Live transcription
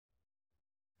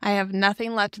I have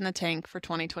nothing left in the tank for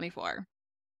 2024.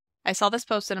 I saw this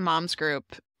post in a mom's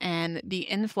group, and the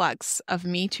influx of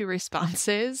Me Too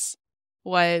responses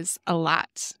was a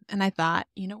lot. And I thought,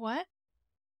 you know what?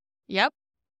 Yep,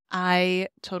 I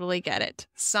totally get it.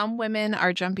 Some women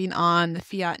are jumping on the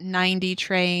Fiat 90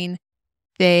 train.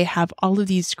 They have all of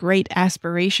these great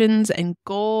aspirations and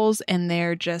goals, and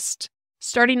they're just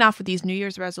starting off with these New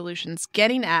Year's resolutions,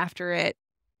 getting after it,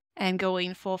 and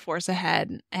going full force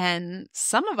ahead. And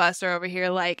some of us are over here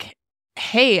like,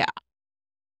 hey,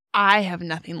 I have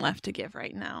nothing left to give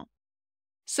right now.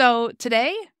 So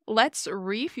today, let's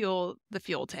refuel the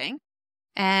fuel tank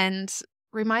and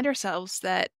remind ourselves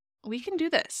that we can do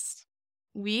this.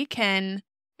 We can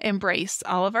embrace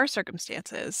all of our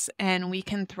circumstances, and we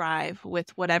can thrive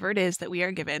with whatever it is that we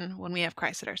are given when we have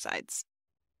Christ at our sides.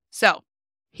 So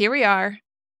here we are.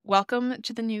 Welcome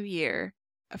to the new year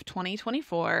of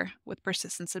 2024 with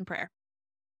Persistence in Prayer.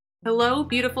 Hello,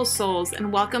 beautiful souls,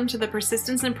 and welcome to the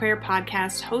Persistence in Prayer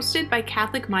podcast hosted by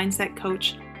Catholic mindset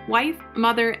coach, wife,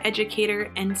 mother,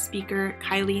 educator, and speaker,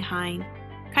 Kylie Hine.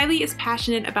 Kylie is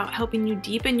passionate about helping you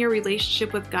deepen your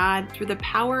relationship with God through the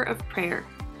power of prayer.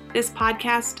 This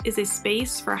podcast is a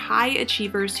space for high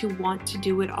achievers who want to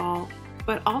do it all,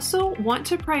 but also want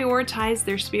to prioritize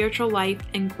their spiritual life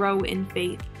and grow in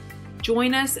faith.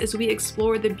 Join us as we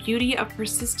explore the beauty of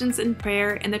persistence in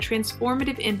prayer and the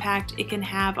transformative impact it can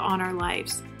have on our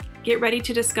lives. Get ready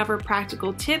to discover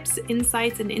practical tips,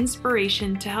 insights, and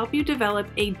inspiration to help you develop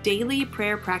a daily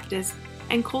prayer practice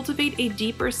and cultivate a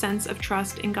deeper sense of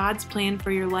trust in God's plan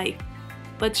for your life.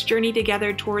 Let's journey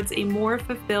together towards a more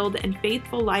fulfilled and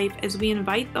faithful life as we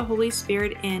invite the Holy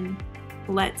Spirit in.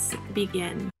 Let's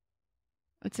begin.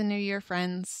 It's a new year,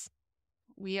 friends.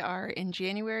 We are in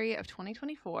January of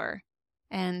 2024,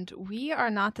 and we are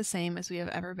not the same as we have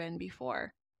ever been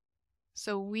before.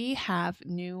 So we have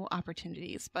new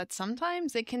opportunities, but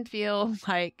sometimes it can feel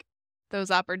like those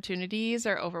opportunities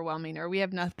are overwhelming, or we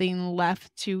have nothing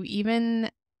left to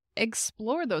even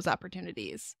explore those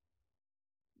opportunities.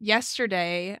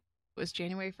 Yesterday was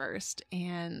January 1st,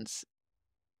 and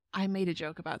I made a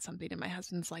joke about something, and my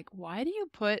husband's like, why do you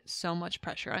put so much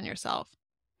pressure on yourself?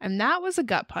 And that was a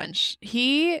gut punch.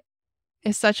 He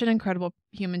is such an incredible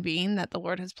human being that the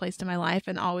Lord has placed in my life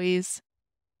and always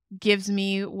gives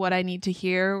me what I need to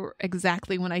hear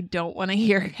exactly when I don't want to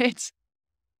hear it.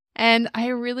 And I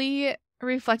really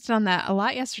reflected on that a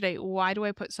lot yesterday. Why do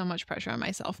I put so much pressure on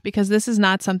myself? Because this is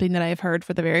not something that I have heard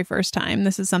for the very first time.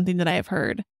 This is something that I have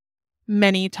heard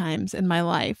many times in my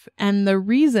life. And the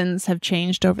reasons have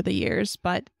changed over the years,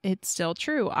 but it's still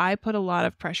true. I put a lot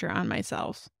of pressure on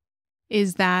myself.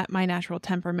 Is that my natural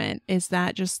temperament? Is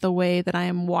that just the way that I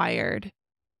am wired?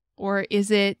 Or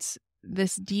is it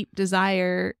this deep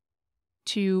desire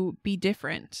to be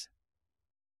different?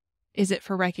 Is it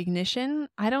for recognition?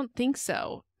 I don't think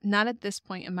so. Not at this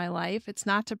point in my life. It's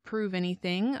not to prove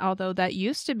anything, although that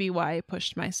used to be why I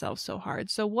pushed myself so hard.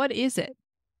 So what is it?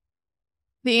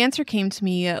 The answer came to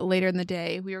me later in the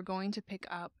day. We were going to pick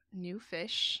up new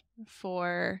fish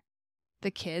for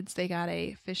the kids. They got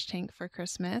a fish tank for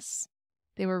Christmas.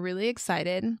 They were really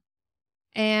excited.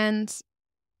 And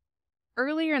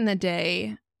earlier in the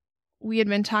day, we had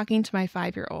been talking to my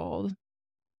 5-year-old.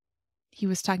 He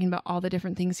was talking about all the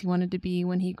different things he wanted to be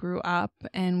when he grew up.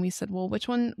 And we said, well,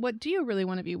 what do you really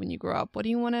want to be when you grow up? What do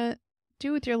you want to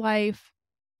do with your life?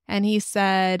 And he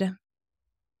said,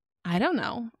 I don't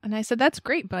know. And I said, that's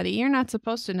great, buddy. You're not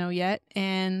supposed to know yet.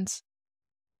 And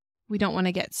we don't want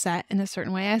to get set in a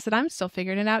certain way. I said, I'm still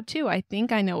figuring it out too. I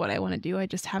think I know what I want to do. I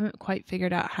just haven't quite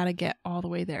figured out how to get all the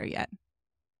way there yet.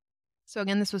 So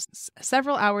again, this was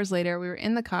several hours later. We were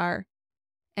in the car,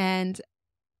 and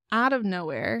out of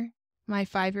nowhere, my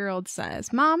 5-year-old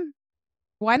says, Mom,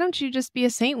 why don't you just be a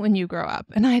saint when you grow up?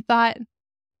 And I thought,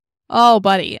 oh,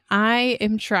 buddy, I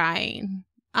am trying.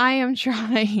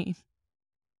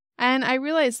 And I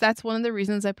realized that's one of the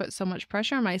reasons I put so much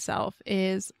pressure on myself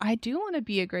is I do want to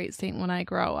be a great saint when I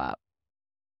grow up.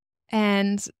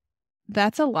 And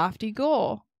that's a lofty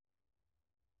goal.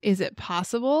 Is it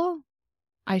possible?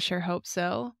 I sure hope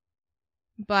so.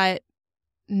 But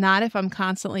not if I'm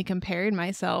constantly comparing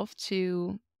myself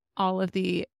to all of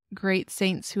the great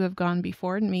saints who have gone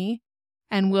before me.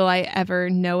 And will I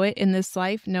ever know it in this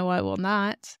life? No, I will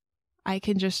not. I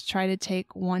can just try to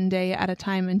take one day at a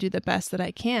time and do the best that I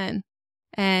can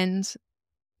and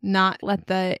not let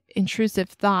the intrusive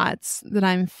thoughts that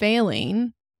I'm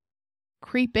failing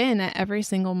creep in at every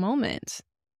single moment.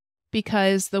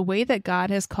 Because the way that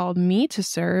God has called me to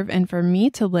serve and for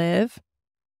me to live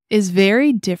is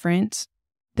very different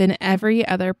than every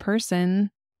other person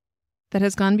that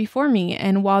has gone before me.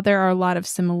 And while there are a lot of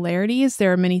similarities,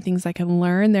 there are many things I can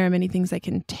learn. There are many things I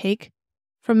can take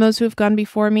from those who have gone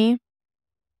before me.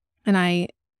 And I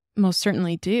most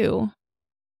certainly do.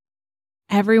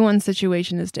 Everyone's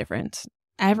situation is different.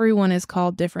 Everyone is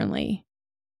called differently.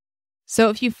 So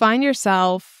if you find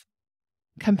yourself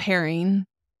comparing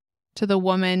to the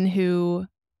woman who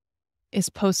is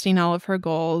posting all of her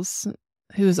goals,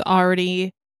 who's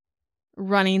already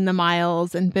running the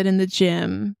miles and been in the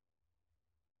gym,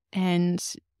 and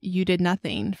you did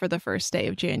nothing for the first day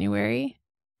of January,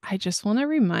 I just want to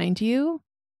remind you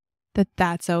that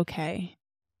that's okay.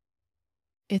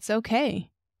 It's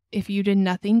okay if you did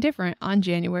nothing different on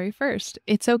January 1st.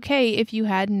 It's okay if you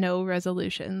had no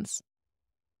resolutions.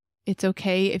 It's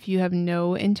okay if you have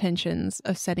no intentions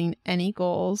of setting any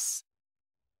goals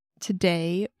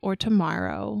today or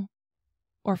tomorrow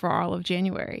or for all of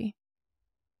January.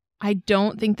 I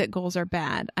don't think that goals are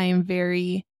bad. I am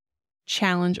very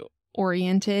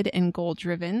challenge-oriented and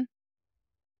goal-driven.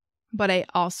 But I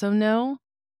also know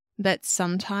that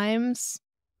sometimes,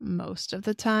 most of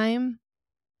the time,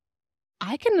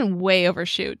 I can way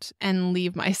overshoot and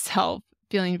leave myself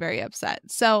feeling very upset.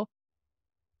 So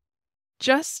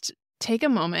just take a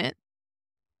moment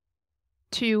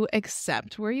to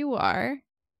accept where you are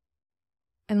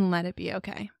and let it be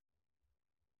okay.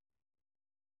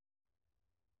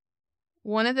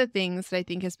 One of the things that I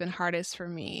think has been hardest for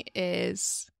me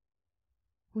is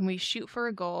when we shoot for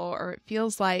a goal or it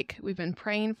feels like we've been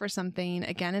praying for something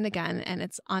again and again and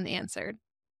it's unanswered.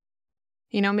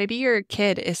 You know, maybe your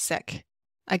kid is sick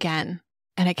again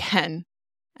and again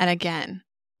and again.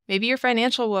 Maybe your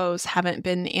financial woes haven't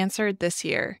been answered this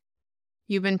year.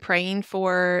 You've been praying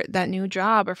for that new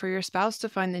job or for your spouse to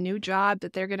find the new job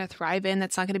that they're going to thrive in,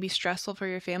 that's not going to be stressful for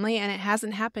your family, and it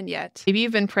hasn't happened yet. Maybe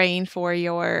you've been praying for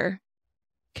your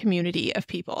community of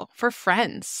people, for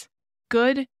friends,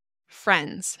 good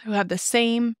friends who have the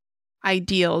same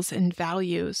ideals and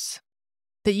values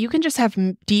that you can just have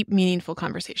deep, meaningful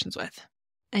conversations with.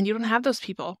 And you don't have those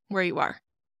people where you are.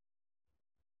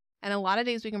 And a lot of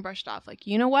days we can brush it off like,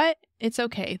 you know what? It's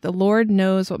okay. The Lord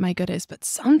knows what my good is. But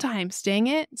sometimes, dang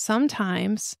it,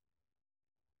 sometimes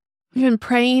we've been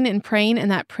praying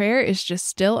and that prayer is just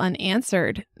still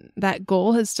unanswered. That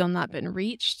goal has still not been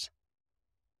reached.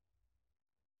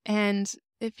 And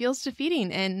it feels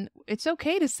defeating. And it's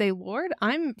okay to say, Lord,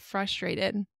 I'm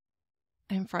frustrated.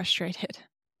 I'm frustrated.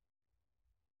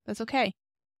 That's okay.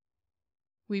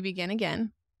 We begin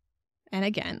again and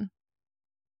again.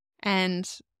 And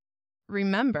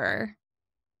remember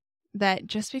that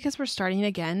just because we're starting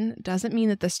again doesn't mean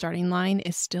that the starting line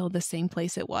is still the same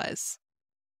place it was.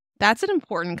 That's an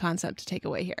important concept to take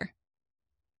away here.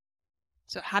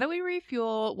 So how do we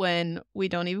refuel when we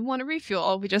don't even want to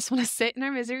refuel? We just want to sit in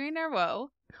our misery and our woe.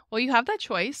 Well, you have that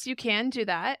choice. You can do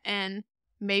that. And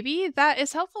maybe that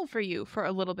is helpful for you for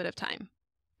a little bit of time.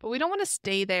 But we don't want to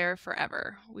stay there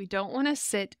forever. We don't want to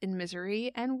sit in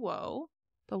misery and woe.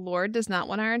 The Lord does not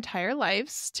want our entire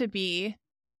lives to be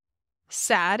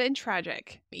sad and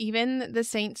tragic. Even the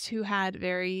saints who had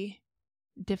very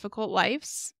difficult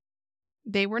lives,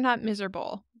 they were not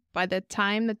miserable. By the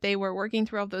time that they were working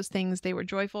through all those things, they were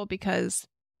joyful because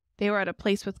they were at a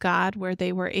place with God where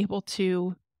they were able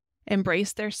to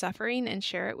embrace their suffering and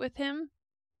share it with Him.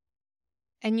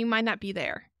 And you might not be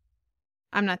there.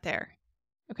 I'm not there.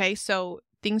 Okay, so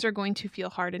things are going to feel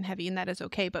hard and heavy, and that is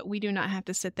okay, but we do not have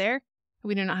to sit there.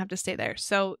 We do not have to stay there.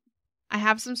 So I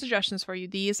have some suggestions for you.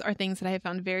 These are things that I have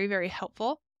found very, very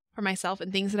helpful for myself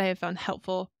and things that I have found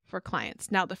helpful for clients.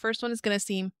 Now, the first one is going to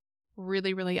seem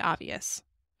really, really obvious.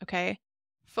 Okay?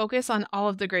 Focus on all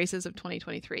of the graces of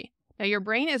 2023. Now, your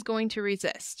brain is going to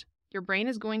resist. Your brain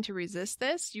is going to resist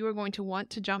this. You are going to want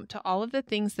to jump to all of the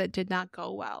things that did not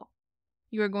go well.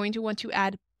 You are going to want to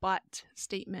add but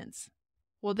statements.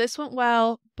 Well, this went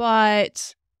well,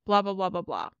 but blah, blah, blah, blah,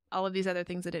 blah. All of these other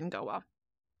things that didn't go well.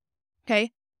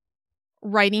 Okay?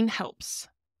 Writing helps.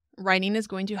 Writing is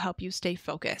going to help you stay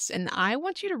focused. And I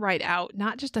want you to write out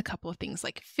not just a couple of things,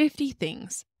 like 50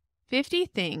 things. 50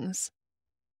 things,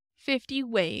 50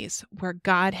 ways where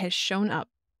God has shown up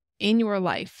in your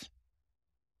life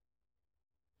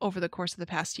over the course of the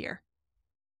past year.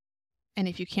 And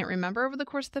if you can't remember over the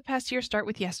course of the past year, start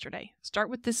with yesterday. Start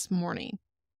with this morning.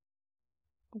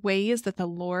 Ways that the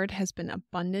Lord has been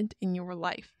abundant in your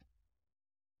life.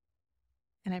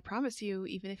 And I promise you,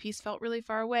 even if He's felt really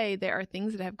far away, there are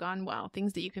things that have gone well,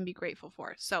 things that you can be grateful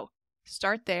for. So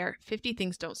start there. 50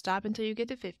 things. Don't stop until you get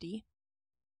to 50.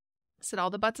 Set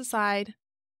all the buts aside.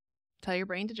 Tell your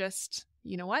brain to just,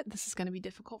 you know what, this is going to be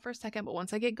difficult for a second, but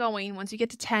once I get going, once you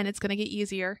get to 10, it's going to get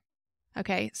easier.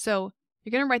 Okay, so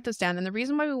You're going to write those down. And the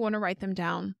reason why we want to write them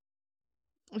down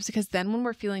is because then when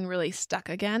we're feeling really stuck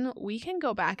again, we can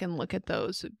go back and look at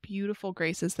those beautiful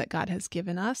graces that God has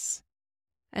given us.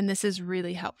 And this is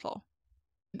really helpful.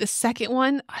 The second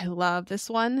one, I love this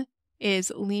one,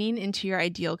 is lean into your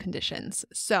ideal conditions.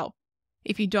 So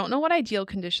if you don't know what ideal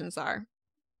conditions are,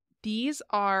 these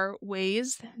are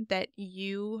ways that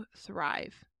you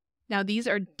thrive. Now, these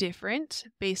are different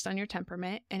based on your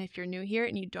temperament. And if you're new here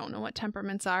and you don't know what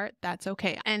temperaments are, that's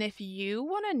okay. And if you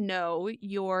want to know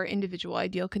your individual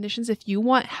ideal conditions, if you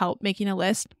want help making a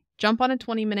list, jump on a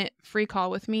 20-minute free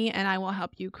call with me and I will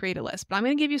help you create a list. But I'm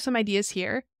going to give you some ideas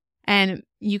here and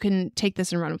you can take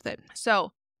this and run with it.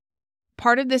 So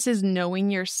part of this is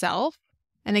knowing yourself.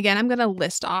 And again, I'm going to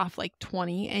list off like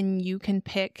 20 and you can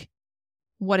pick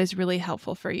what is really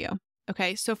helpful for you.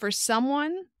 Okay, so for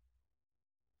someone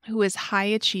who is high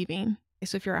achieving,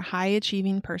 so if you're a high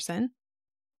achieving person,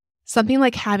 something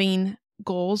like having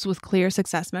goals with clear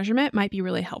success measurement might be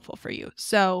really helpful for you.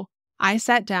 So I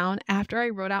sat down after I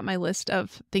wrote out my list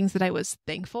of things that I was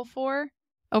thankful for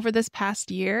over this past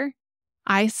year.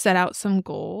 I set out some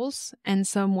goals and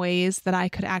some ways that I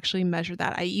could actually measure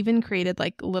that. I even created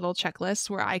like little checklists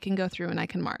where I can go through and I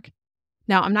can mark.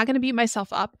 Now, I'm not going to beat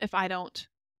myself up if I don't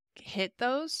hit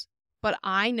those, but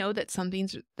I know that something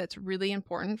that's really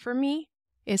important for me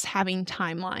is having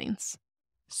timelines.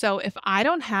 So if I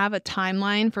don't have a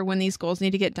timeline for when these goals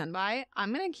need to get done by,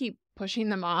 I'm going to keep pushing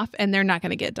them off and they're not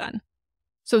going to get done.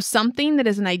 So something that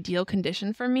is an ideal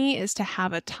condition for me is to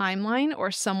have a timeline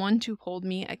or someone to hold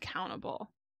me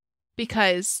accountable,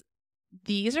 because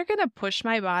these are going to push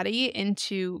my body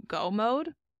into go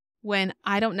mode when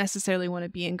I don't necessarily want to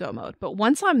be in go mode. But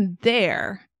once I'm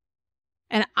there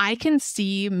and I can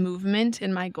see movement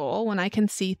in my goal, when I can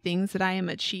see things that I am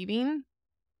achieving,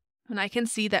 when I can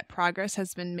see that progress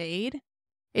has been made,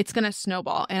 it's going to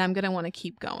snowball and I'm going to want to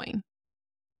keep going.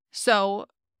 So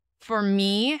for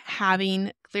me,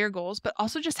 having clear goals, but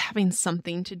also just having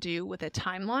something to do with a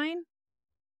timeline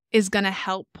is going to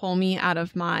help pull me out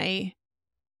of my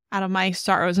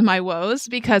sorrows and my woes,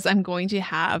 because I'm going to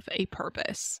have a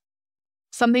purpose.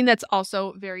 Something that's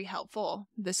also very helpful,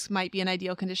 this might be an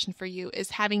ideal condition for you,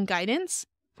 is having guidance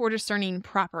for discerning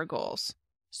proper goals.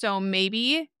 So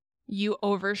maybe you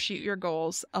overshoot your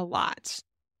goals a lot.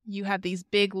 You have these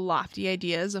big, lofty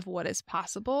ideas of what is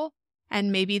possible,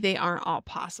 and maybe they aren't all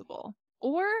possible.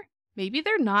 Or maybe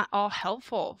they're not all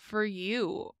helpful for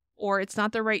you, or it's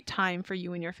not the right time for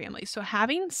you and your family. So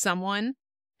having someone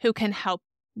who can help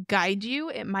guide you,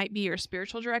 it might be your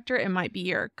spiritual director, it might be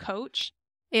your coach,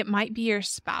 it might be your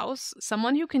spouse,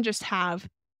 someone who can just have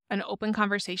an open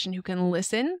conversation, who can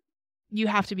listen. You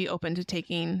have to be open to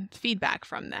taking feedback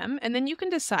from them, and then you can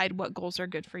decide what goals are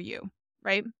good for you,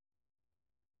 right?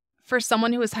 For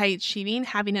someone who is high achieving,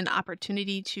 having an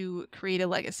opportunity to create a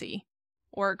legacy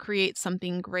or create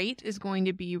something great is going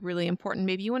to be really important.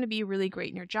 Maybe you want to be really great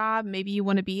in your job. Maybe you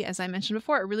want to be, as I mentioned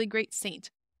before, a really great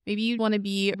saint. Maybe you want to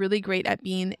be really great at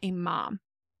being a mom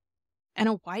and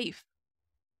a wife.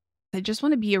 I just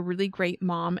want to be a really great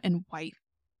mom and wife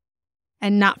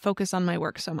and not focus on my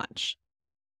work so much.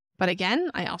 But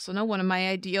again, I also know one of my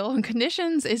ideal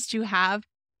conditions is to have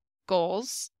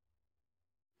goals.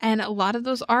 And a lot of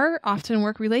those are often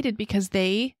work related because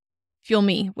they fuel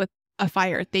me with a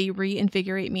fire. They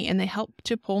reinvigorate me and they help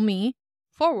to pull me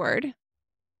forward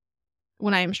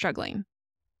when I am struggling.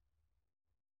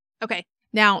 Okay.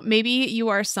 Now, maybe you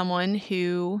are someone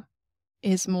who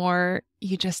is more,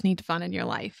 you just need fun in your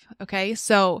life. Okay.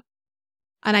 So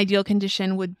an ideal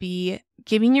condition would be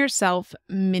giving yourself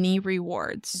mini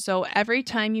rewards. So every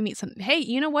time you meet something, hey,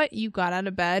 you know what? You got out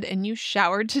of bed and you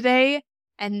showered today,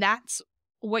 and that's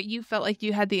what you felt like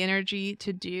you had the energy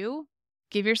to do.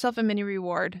 Give yourself a mini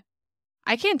reward.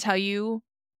 I can't tell you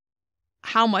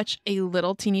how much a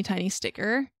little teeny tiny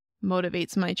sticker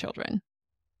motivates my children.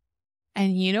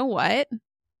 And you know what?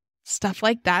 Stuff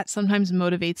like that sometimes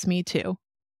motivates me too.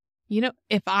 You know,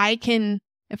 if I can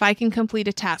complete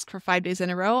a task for 5 days in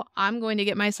a row, I'm going to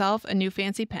get myself a new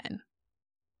fancy pen.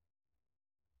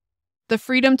 The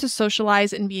freedom to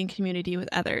socialize and be in community with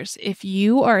others. If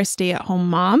you are a stay-at-home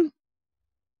mom,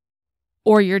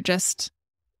 or you're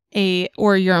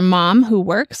a mom who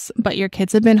works, but your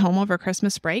kids have been home over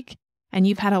Christmas break and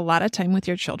you've had a lot of time with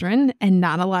your children and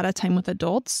not a lot of time with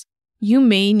adults, you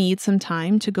may need some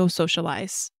time to go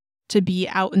socialize, to be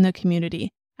out in the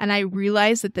community. And I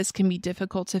realize that this can be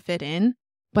difficult to fit in,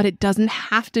 but it doesn't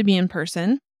have to be in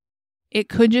person. It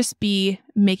could just be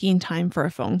making time for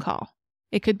a phone call.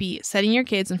 It could be setting your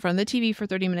kids in front of the TV for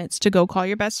 30 minutes to go call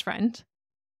your best friend.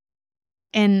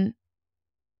 And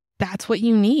that's what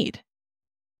you need.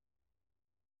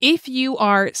 If you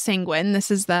are sanguine, this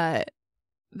is the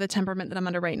temperament that I'm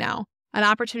under right now, an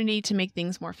opportunity to make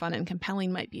things more fun and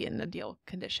compelling might be an ideal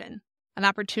condition. An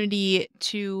opportunity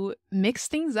to mix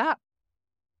things up,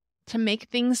 to make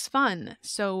things fun.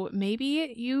 So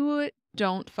maybe you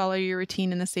don't follow your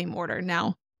routine in the same order.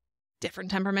 Now,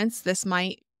 different temperaments, this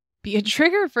might be a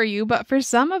trigger for you, but for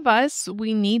some of us,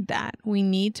 we need that. We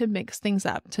need to mix things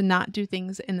up, to not do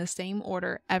things in the same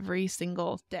order every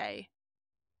single day.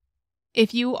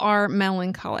 If you are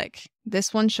melancholic,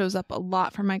 this one shows up a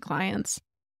lot for my clients.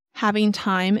 Having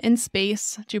time and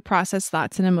space to process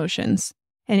thoughts and emotions.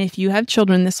 And if you have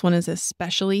children, this one is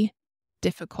especially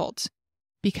difficult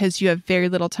because you have very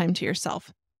little time to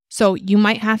yourself. So you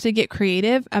might have to get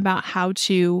creative about how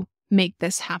to make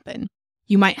this happen.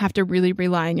 You might have to really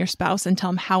rely on your spouse and tell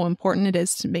them how important it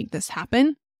is to make this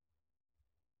happen.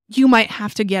 You might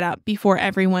have to get up before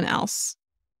everyone else.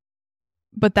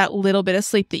 But that little bit of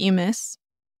sleep that you miss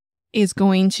is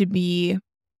going to be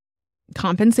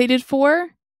compensated for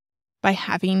by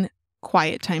having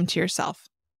quiet time to yourself.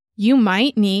 You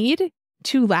might need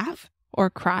to laugh or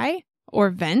cry or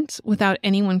vent without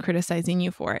anyone criticizing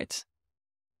you for it.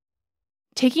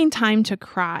 Taking time to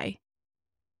cry.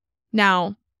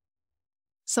 Now,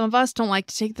 some of us don't like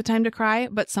to take the time to cry,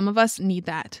 but some of us need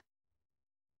that.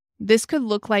 This could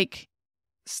look like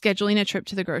scheduling a trip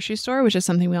to the grocery store, which is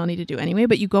something we all need to do anyway,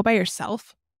 but you go by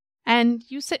yourself and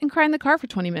you sit and cry in the car for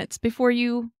 20 minutes before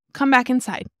you come back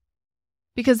inside.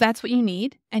 Because that's what you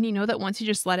need. And you know that once you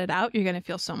just let it out, you're going to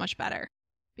feel so much better.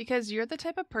 Because you're the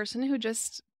type of person who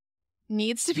just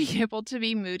needs to be able to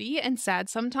be moody and sad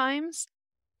sometimes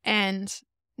and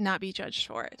not be judged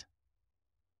for it.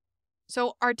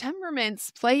 So our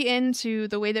temperaments play into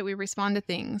the way that we respond to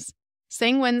things.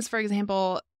 Sanguines, for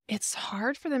example, it's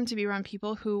hard for them to be around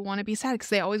people who want to be sad because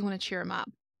they always want to cheer them up.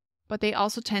 But they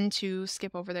also tend to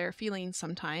skip over their feelings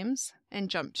sometimes and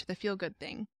jump to the feel-good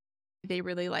thing. They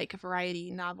really like variety,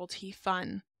 novelty,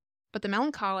 fun. But the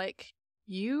melancholic,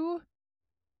 you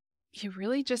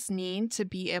really just need to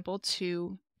be able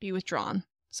to be withdrawn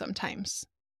sometimes.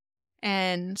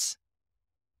 And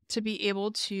to be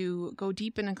able to go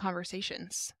deep into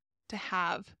conversations, to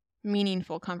have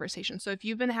meaningful conversations. So if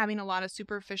you've been having a lot of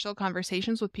superficial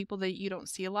conversations with people that you don't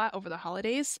see a lot over the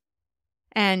holidays,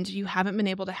 and you haven't been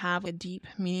able to have a deep,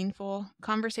 meaningful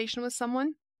conversation with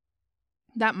someone,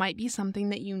 that might be something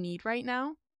that you need right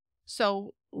now.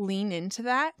 So lean into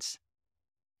that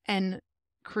and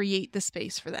create the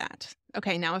space for that.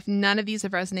 Okay, now if none of these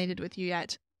have resonated with you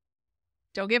yet,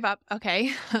 don't give up.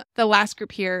 Okay. The last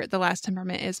group here, the last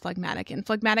temperament is phlegmatic. And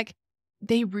phlegmatic,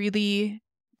 they really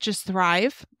just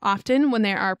thrive often when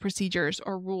there are procedures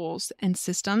or rules and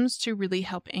systems to really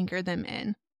help anchor them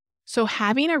in. So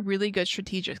having a really good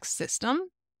strategic system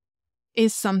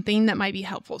is something that might be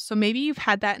helpful. So maybe you've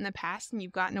had that in the past and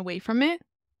you've gotten away from it.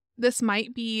 This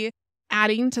might be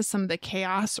adding to some of the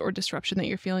chaos or disruption that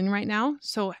you're feeling right now.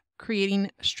 So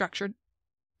creating structured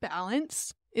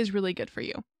balance is really good for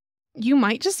you. You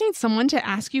might just need someone to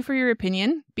ask you for your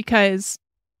opinion because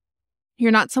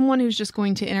you're not someone who's just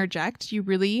going to interject. You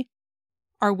really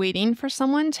are waiting for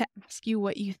someone to ask you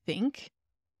what you think,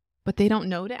 but they don't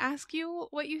know to ask you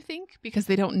what you think because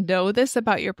they don't know this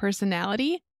about your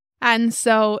personality. And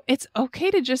so it's okay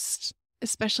to just,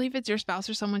 especially if it's your spouse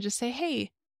or someone, just say,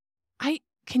 hey,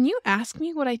 can you ask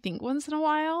me what I think once in a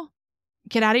while?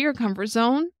 Get out of your comfort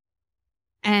zone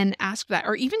and ask that.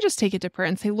 Or even just take it to prayer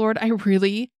and say, Lord, I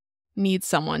really need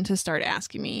someone to start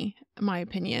asking me my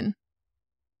opinion.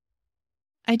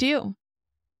 I do.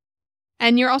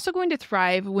 And you're also going to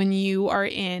thrive when you are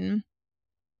in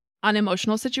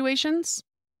unemotional situations,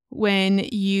 when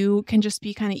you can just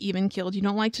be kind of even-keeled. You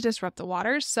don't like to disrupt the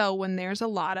waters. So when there's a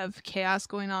lot of chaos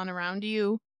going on around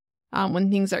you, when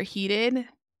things are heated,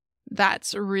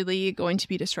 that's really going to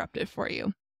be disruptive for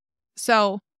you.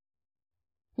 So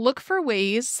look for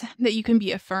ways that you can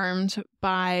be affirmed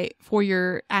for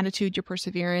your attitude, your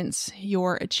perseverance,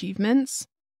 your achievements,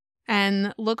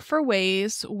 and look for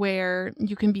ways where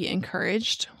you can be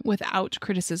encouraged without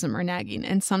criticism or nagging.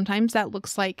 And sometimes that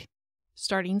looks like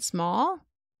starting small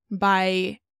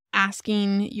by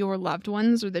asking your loved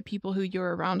ones or the people who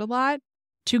you're around a lot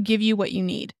to give you what you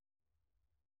need.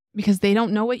 Because they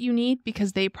don't know what you need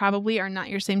because they probably are not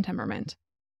your same temperament.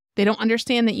 They don't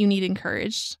understand that you need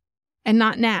encouraged and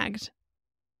not nagged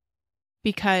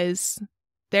because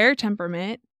their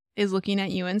temperament is looking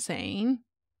at you and saying,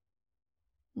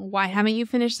 why haven't you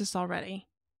finished this already?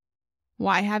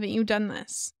 Why haven't you done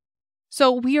this?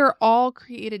 So we are all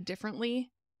created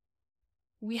differently.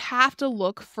 We have to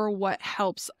look for what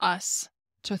helps us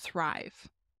to thrive.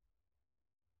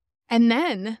 And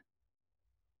then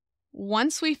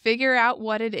once we figure out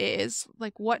what it is,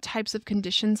 like what types of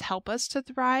conditions help us to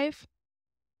thrive,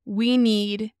 we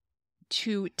need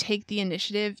to take the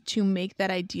initiative to make that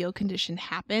ideal condition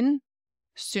happen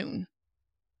soon,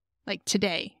 like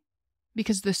today.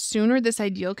 Because the sooner this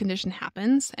ideal condition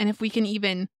happens, and if we can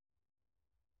even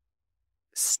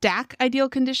stack ideal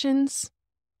conditions,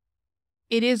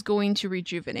 it is going to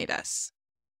rejuvenate us.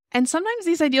 And sometimes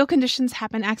these ideal conditions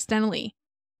happen accidentally.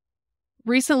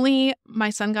 Recently, my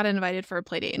son got invited for a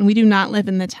play date, and we do not live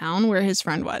in the town where his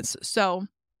friend was. So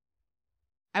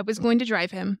I was going to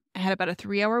drive him. I had about a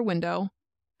 3-hour window.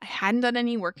 I hadn't done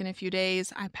any work in a few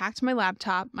days. I packed my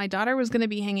laptop. My daughter was going to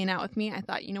be hanging out with me. I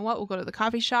thought, you know what? We'll go to the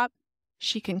coffee shop.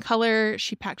 She can color.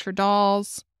 She packed her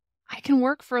dolls. I can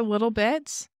work for a little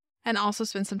bit and also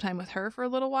spend some time with her for a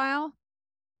little while.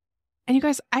 And you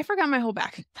guys, I forgot my whole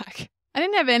backpack. I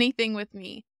didn't have anything with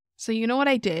me. So you know what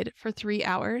I did for 3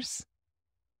 hours?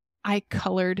 I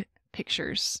colored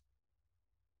pictures.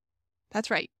 That's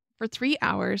right. For 3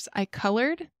 hours, I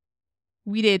colored.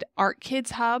 We did Art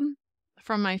Kids Hub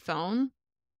from my phone,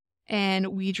 and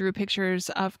we drew pictures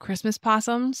of Christmas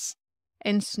possums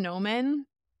and snowmen,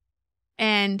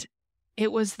 and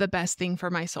it was the best thing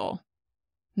for my soul.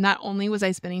 Not only was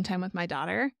I spending time with my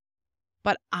daughter,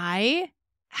 but I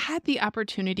had the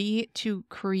opportunity to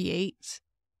create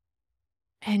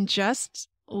and just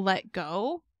let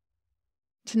go,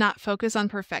 to not focus on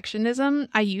perfectionism.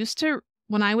 I used to,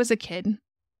 when I was a kid,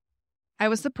 I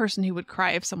was the person who would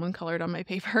cry if someone colored on my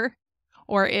paper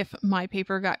or if my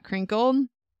paper got crinkled.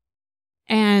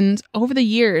 And over the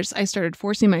years, I started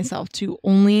forcing myself to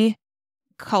only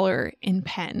color in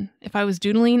pen. If I was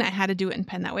doodling, I had to do it in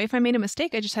pen. That way, if I made a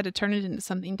mistake, I just had to turn it into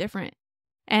something different.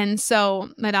 And so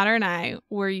my daughter and I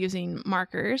were using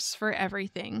markers for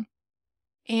everything.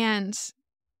 And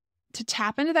to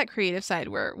tap into that creative side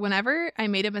where whenever I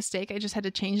made a mistake, I just had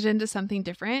to change it into something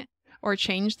different or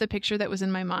change the picture that was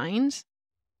in my mind.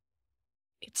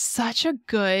 It's such a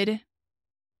good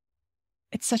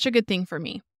thing for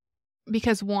me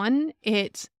because one,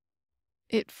 it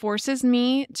forces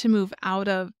me to move out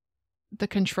of the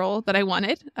control that I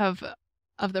wanted of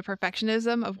the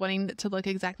perfectionism of wanting it to look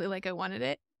exactly like I wanted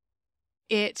it.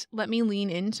 It let me lean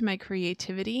into my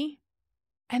creativity.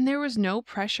 And there was no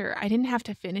pressure. I didn't have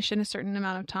to finish in a certain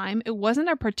amount of time. It wasn't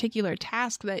a particular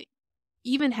task that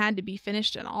even had to be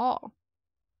finished at all.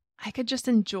 I could just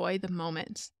enjoy the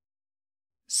moment.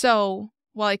 So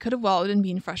while I could have wallowed in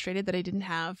being frustrated that I didn't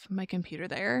have my computer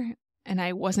there and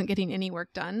I wasn't getting any work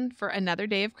done for another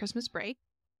day of Christmas break,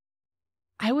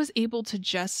 I was able to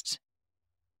just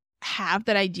have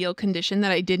that ideal condition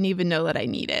that I didn't even know that I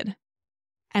needed.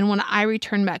 And when I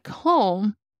returned back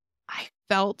home, I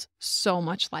felt so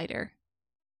much lighter.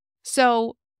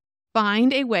 So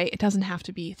find a way. It doesn't have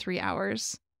to be 3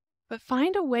 hours, but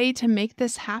find a way to make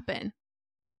this happen.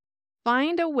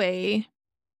 Find a way,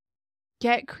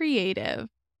 get creative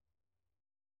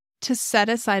to set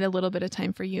aside a little bit of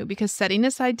time for you, because setting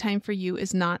aside time for you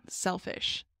is not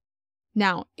selfish.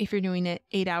 Now, if you're doing it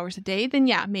 8 hours a day, then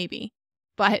yeah, maybe.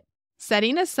 But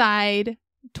setting aside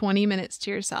 20 minutes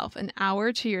to yourself, an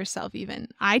hour to yourself even.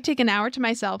 I take an hour to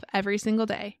myself every single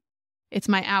day. It's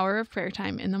my hour of prayer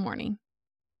time in the morning.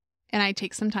 And I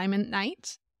take some time at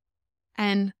night.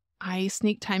 And I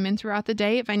sneak time in throughout the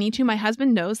day if I need to. My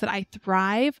husband knows that I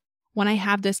thrive when I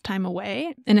have this time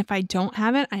away. And if I don't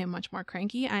have it, I am much more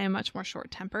cranky. I am much more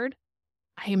short-tempered.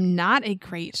 I am not a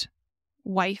great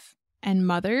wife and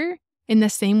mother in the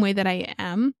same way that I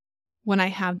am when I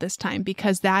have this time,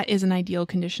 because that is an ideal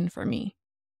condition for me.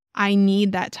 I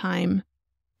need that time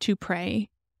to pray.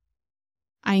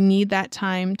 I need that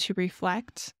time to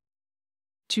reflect,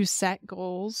 to set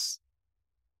goals,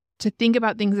 to think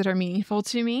about things that are meaningful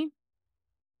to me.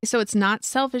 So it's not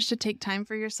selfish to take time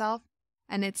for yourself,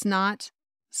 and it's not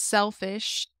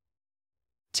selfish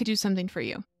to do something for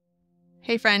you.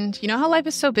 Hey friend, you know how life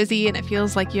is so busy and it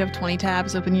feels like you have 20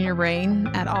 tabs open in your brain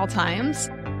at all times?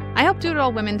 I help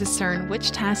do-it-all women discern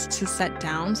which tasks to set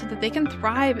down so that they can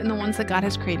thrive in the ones that God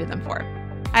has created them for.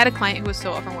 I had a client who was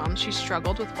so overwhelmed, she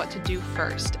struggled with what to do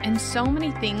first, and so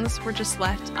many things were just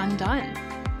left undone.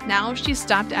 Now she's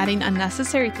stopped adding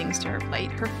unnecessary things to her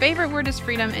plate. Her favorite word is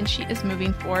freedom, and she is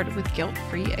moving forward with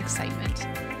guilt-free excitement.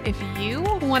 If you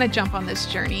want to jump on this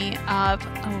journey of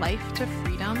a life to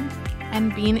freedom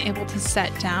and being able to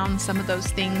set down some of those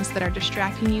things that are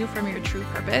distracting you from your true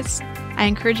purpose, I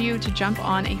encourage you to jump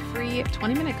on a free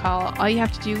 20-minute call. All you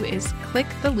have to do is click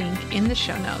the link in the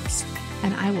show notes,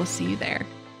 and I will see you there.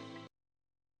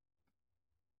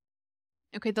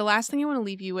 Okay, the last thing I want to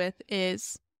leave you with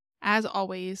is, as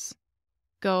always,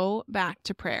 go back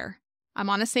to prayer. I'm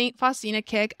on a St. Faustina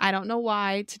kick. I don't know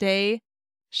why. Today,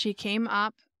 she came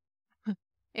up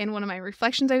in one of my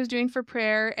reflections I was doing for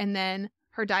prayer, and then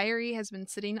her diary has been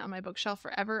sitting on my bookshelf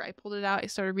forever. I pulled it out. I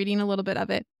started reading a little bit of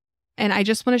it. And I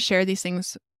just want to share these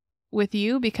things with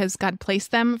you because God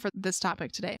placed them for this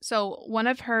topic today. So one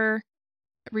of her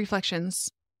reflections,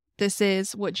 this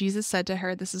is what Jesus said to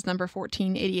her. This is number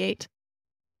 1488.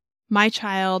 My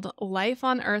child, life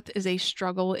on earth is a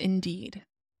struggle indeed,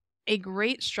 a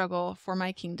great struggle for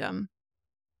my kingdom.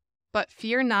 But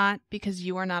fear not, because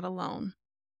you are not alone.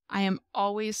 I am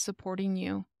always supporting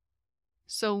you.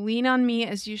 So lean on me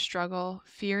as you struggle,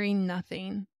 fearing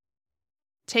nothing.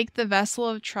 Take the vessel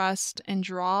of trust and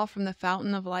draw from the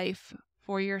fountain of life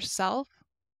for yourself,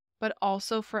 but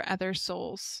also for other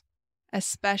souls,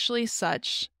 especially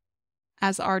such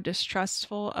as are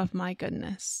distrustful of my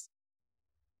goodness.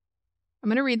 I'm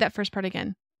going to read that first part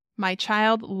again. My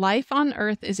child, life on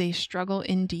earth is a struggle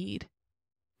indeed.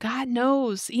 God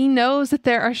knows. He knows that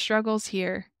there are struggles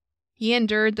here. He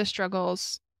endured the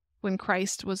struggles when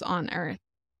Christ was on earth.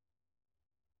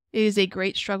 It is a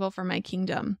great struggle for my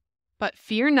kingdom. But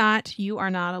fear not, you are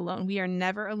not alone. We are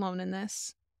never alone in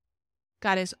this.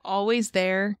 God is always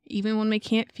there, even when we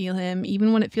can't feel him,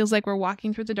 even when it feels like we're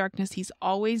walking through the darkness. He's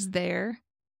always there.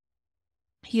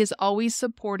 He is always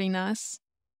supporting us.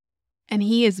 And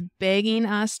he is begging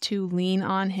us to lean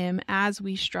on him as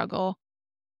we struggle,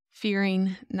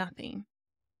 fearing nothing.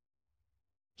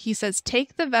 He says,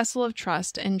 take the vessel of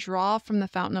trust and draw from the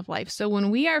fountain of life. So when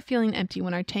we are feeling empty,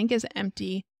 when our tank is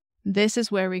empty, this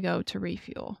is where we go to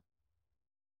refuel.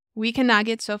 We cannot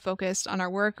get so focused on our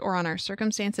work or on our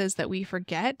circumstances that we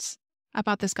forget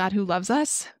about this God who loves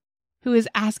us, who is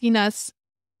asking us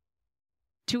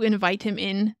to invite him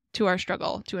in to our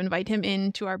struggle, to invite him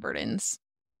into our burdens.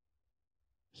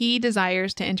 He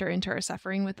desires to enter into our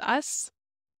suffering with us.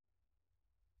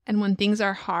 And when things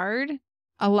are hard,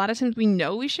 a lot of times we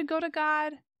know we should go to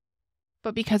God,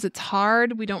 but because it's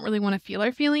hard, we don't really want to feel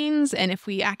our feelings. And if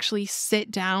we actually sit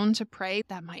down to pray,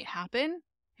 that might happen.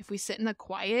 If we sit in the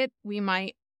quiet, we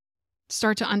might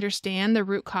start to understand the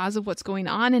root cause of what's going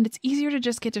on. And it's easier to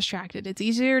just get distracted. It's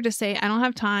easier to say, I don't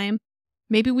have time.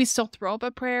 Maybe we still throw up a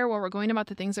prayer while we're going about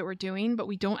the things that we're doing, but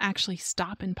we don't actually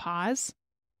stop and pause.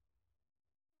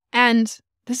 And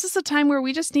this is a time where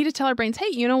we just need to tell our brains, hey,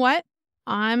 you know what?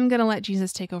 I'm going to let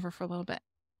Jesus take over for a little bit.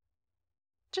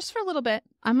 Just for a little bit.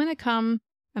 I'm going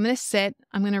to sit,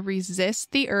 I'm going to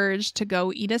resist the urge to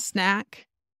go eat a snack,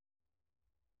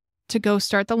 to go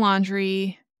start the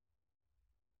laundry.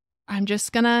 I'm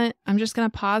just going to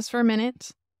pause for a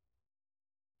minute,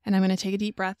 and I'm going to take a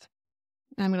deep breath,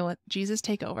 and I'm going to let Jesus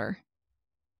take over.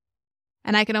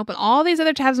 And I can open all these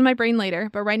other tabs in my brain later,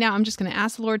 but right now I'm just going to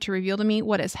ask the Lord to reveal to me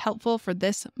what is helpful for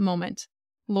this moment.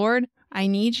 Lord, I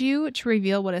need you to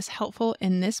reveal what is helpful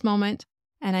in this moment,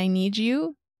 and I need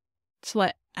you to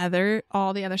let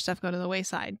all the other stuff go to the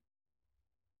wayside.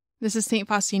 This is St.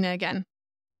 Faustina again,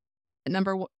 at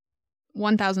number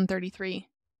 1033.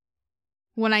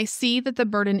 When I see that the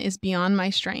burden is beyond my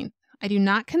strength, I do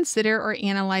not consider or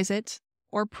analyze it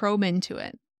or probe into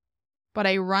it, but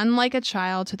I run like a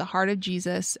child to the heart of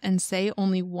Jesus and say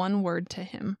only one word to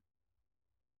him.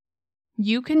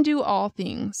 You can do all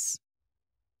things.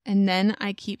 And then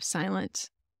I keep silent,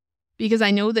 because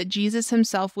I know that Jesus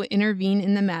himself will intervene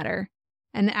in the matter.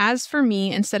 And as for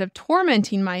me, instead of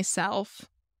tormenting myself,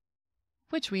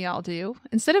 which we all do,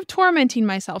 instead of tormenting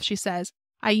myself, she says,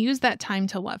 I use that time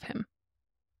to love him.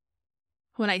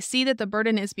 When I see that the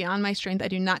burden is beyond my strength, I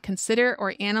do not consider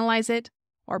or analyze it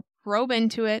or probe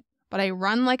into it, but I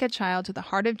run like a child to the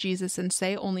heart of Jesus and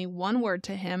say only one word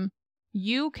to him,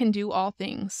 you can do all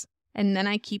things. And then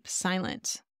I keep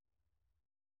silent.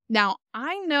 Now,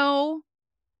 I know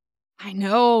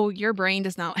your brain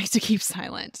does not like to keep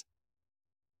silent.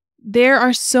 There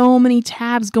are so many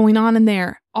tabs going on in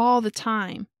there all the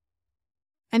time.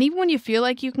 And even when you feel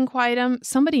like you can quiet them,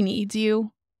 somebody needs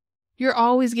you. You're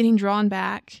always getting drawn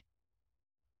back.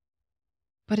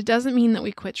 But it doesn't mean that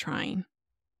we quit trying.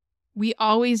 We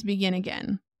always begin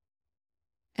again.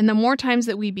 And the more times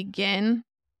that we begin,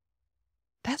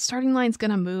 that starting line's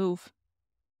going to move.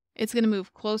 It's going to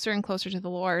move closer and closer to the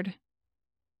Lord.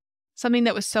 Something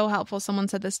that was so helpful, someone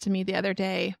said this to me the other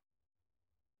day.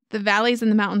 The valleys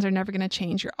and the mountains are never going to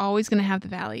change. You're always going to have the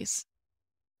valleys.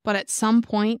 But at some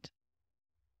point,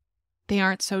 they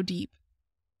aren't so deep.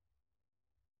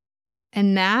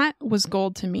 And that was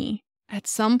gold to me. At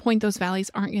some point, those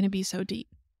valleys aren't going to be so deep.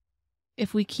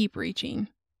 If we keep reaching.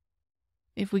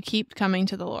 If we keep coming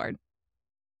to the Lord.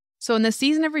 So in this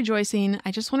season of rejoicing,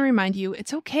 I just want to remind you,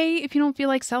 it's okay if you don't feel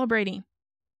like celebrating.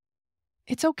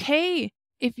 It's okay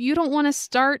if you don't want to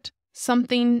start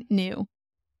something new.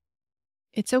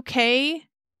 It's okay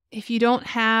if you don't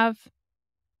have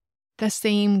the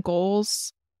same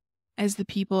goals as the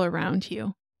people around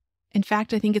you. In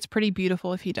fact, I think it's pretty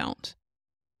beautiful if you don't.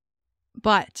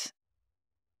 But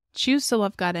choose to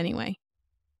love God anyway.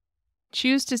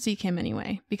 Choose to seek Him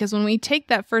anyway. Because when we take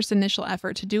that first initial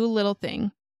effort to do a little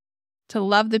thing, to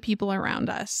love the people around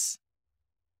us,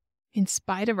 in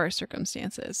spite of our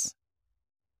circumstances,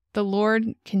 the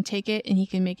Lord can take it and He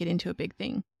can make it into a big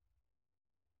thing.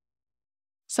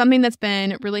 Something that's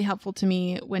been really helpful to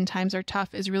me when times are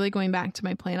tough is really going back to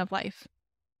my plan of life.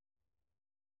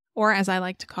 Or as I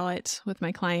like to call it with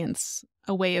my clients,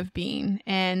 a way of being.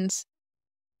 And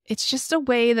it's just a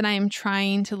way that I am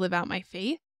trying to live out my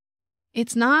faith.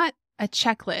 It's not a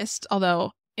checklist,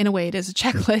 although in a way it is a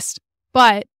checklist,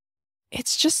 but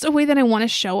it's just a way that I want to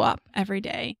show up every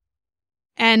day.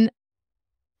 And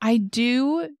I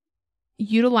do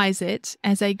utilize it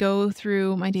as I go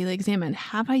through my daily exam. And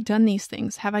have I done these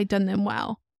things? Have I done them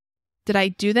well? Did I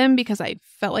do them because I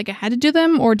felt like I had to do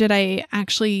them, or did I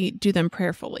actually do them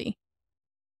prayerfully?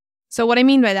 So what I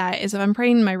mean by that is if I'm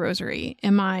praying my rosary,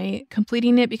 am I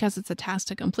completing it because it's a task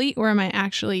to complete, or am I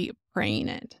actually praying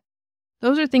it?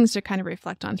 Those are things to kind of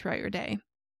reflect on throughout your day.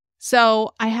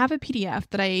 So I have a PDF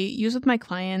that I use with my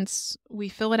clients. We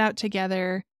fill it out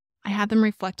together. I have them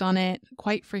reflect on it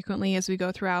quite frequently as we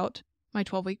go throughout my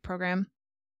 12-week program.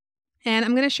 And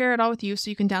I'm going to share it all with you so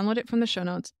you can download it from the show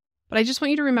notes. But I just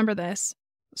want you to remember this.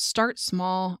 Start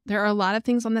small. There are a lot of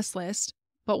things on this list,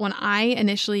 but when I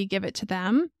initially give it to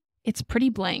them, it's pretty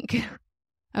blank.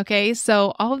 Okay,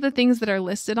 so all of the things that are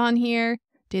listed on here,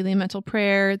 daily mental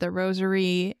prayer, the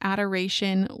rosary,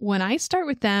 adoration, when I start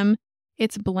with them,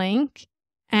 it's blank.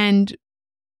 And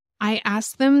I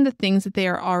ask them the things that they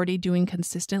are already doing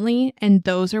consistently, and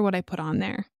those are what I put on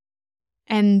there.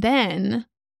 And then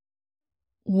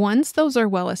once those are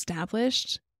well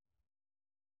established,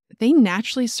 they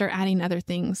naturally start adding other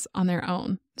things on their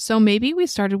own. So maybe we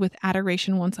started with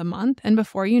adoration once a month, and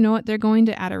before you know it, they're going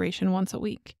to adoration once a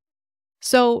week.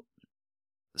 So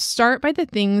start by the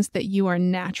things that you are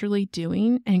naturally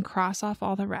doing and cross off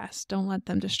all the rest. Don't let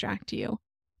them distract you.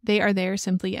 They are there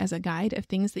simply as a guide of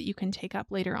things that you can take up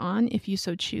later on if you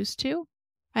so choose to.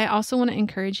 I also want to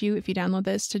encourage you, if you download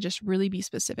this, to just really be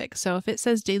specific. So if it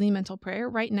says daily mental prayer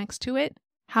right next to it,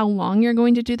 how long you're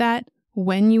going to do that,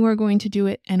 when you are going to do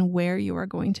it, and where you are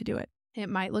going to do it. It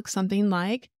might look something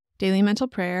like daily mental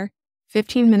prayer,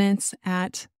 15 minutes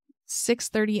at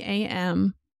 6:30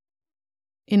 a.m.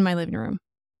 in my living room,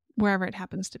 wherever it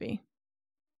happens to be.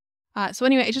 So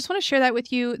anyway, I just want to share that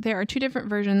with you. There are two different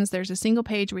versions. There's a single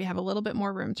page where you have a little bit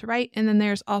more room to write, and then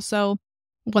there's also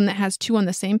one that has two on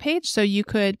the same page. So you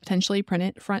could potentially print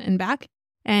it front and back,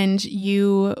 and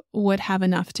you would have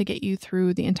enough to get you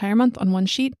through the entire month on one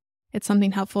sheet. It's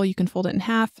something helpful. You can fold it in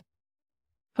half,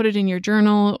 put it in your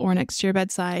journal or next to your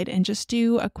bedside, and just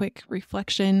do a quick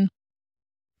reflection.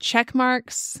 Check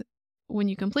marks. When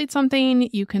you complete something,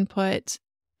 you can put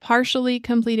partially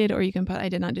completed, or you can put, I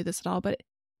did not do this at all. But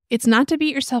it's not to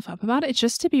beat yourself up about it. It's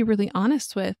just to be really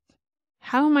honest with,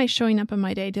 how am I showing up in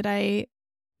my day? Did I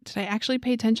actually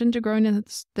pay attention to growing in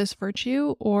this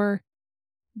virtue, or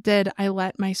did I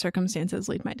let my circumstances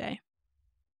lead my day?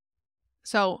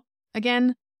 So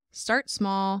again, start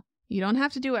small. You don't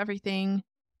have to do everything.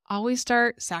 Always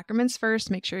start sacraments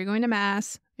first. Make sure you're going to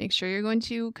Mass. Make sure you're going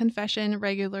to confession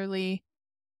regularly.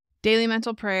 Daily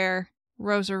mental prayer,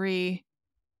 rosary.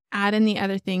 Add in the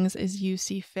other things as you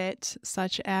see fit,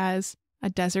 such as a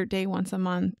desert day once a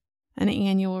month, an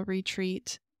annual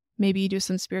retreat. Maybe you do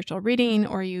some spiritual reading,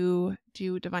 or you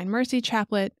do Divine Mercy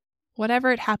Chaplet.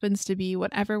 Whatever it happens to be,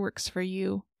 whatever works for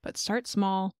you. But start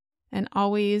small and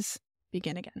always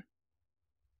begin again.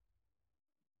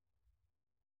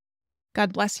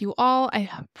 God bless you all. I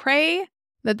pray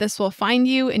that this will find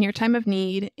you in your time of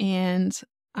need, and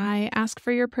I ask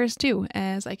for your prayers too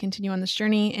as I continue on this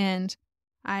journey, and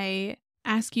I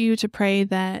ask you to pray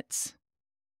that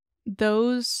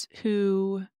those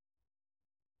who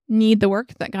need the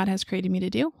work that God has created me to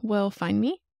do will find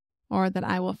me, or that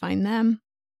I will find them.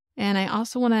 And I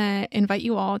also want to invite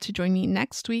you all to join me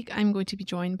next week. I'm going to be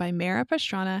joined by Mara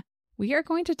Pastrana. We are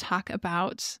going to talk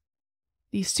about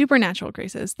the supernatural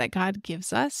graces that God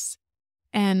gives us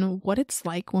and what it's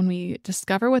like when we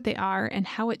discover what they are and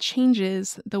how it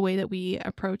changes the way that we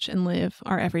approach and live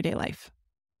our everyday life.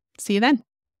 See you then.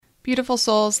 Beautiful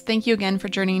souls, thank you again for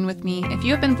journeying with me. If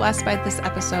you have been blessed by this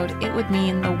episode, it would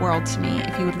mean the world to me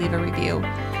if you would leave a review.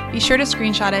 Be sure to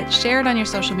screenshot it, share it on your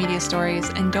social media stories,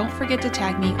 and don't forget to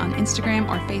tag me on Instagram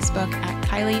or Facebook at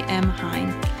Kylie M.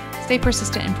 Hine. Stay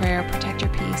persistent in prayer, protect your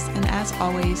peace, and as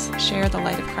always, share the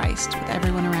light of Christ with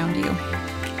everyone around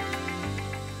you.